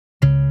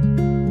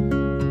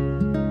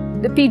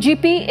The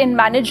PGP in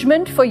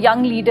Management for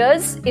Young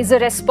Leaders is a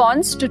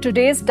response to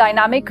today's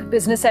dynamic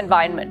business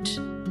environment.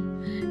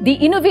 The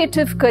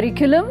innovative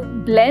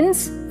curriculum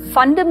blends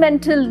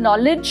fundamental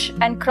knowledge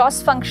and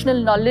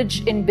cross-functional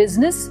knowledge in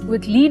business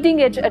with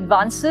leading-edge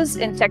advances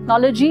in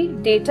technology,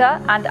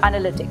 data, and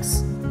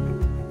analytics.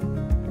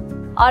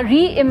 Our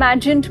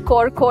reimagined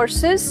core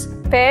courses,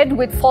 paired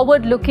with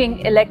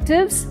forward-looking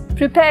electives,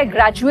 prepare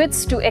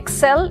graduates to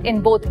excel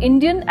in both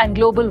Indian and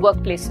global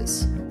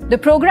workplaces. The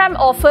program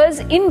offers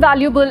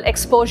invaluable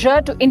exposure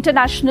to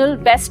international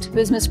best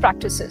business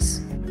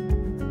practices.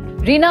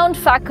 Renowned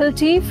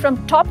faculty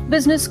from top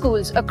business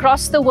schools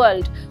across the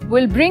world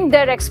will bring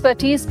their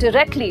expertise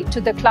directly to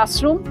the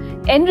classroom,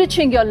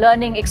 enriching your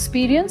learning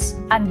experience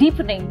and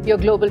deepening your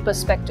global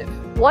perspective.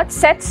 What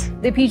sets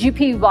the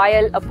PGP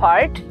YL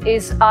apart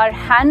is our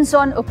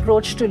hands-on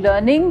approach to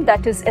learning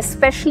that is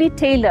especially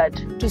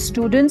tailored to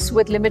students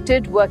with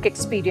limited work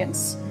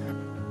experience.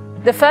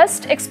 The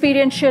first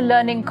experiential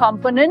learning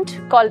component,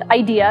 called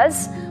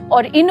Ideas,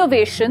 or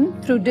innovation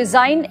through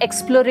design,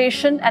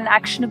 exploration, and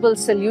actionable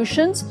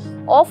solutions,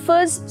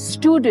 offers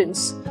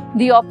students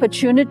the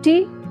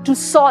opportunity to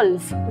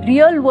solve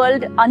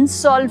real-world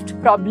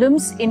unsolved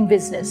problems in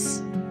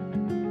business.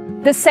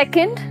 The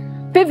second,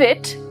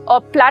 Pivot,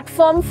 or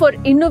Platform for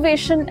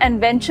Innovation and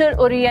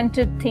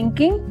Venture-Oriented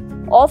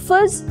Thinking,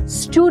 offers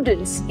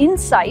students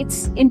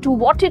insights into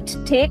what it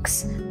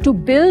takes to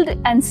build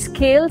and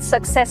scale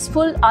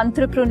successful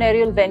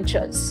entrepreneurial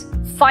ventures.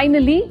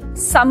 Finally,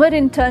 summer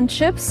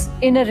internships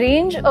in a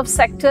range of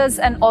sectors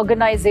and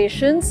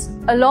organizations,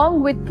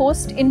 along with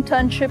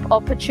post-internship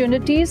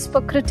opportunities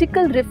for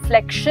critical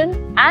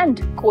reflection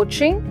and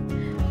coaching,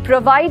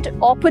 provide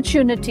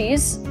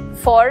opportunities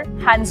for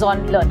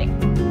hands-on learning.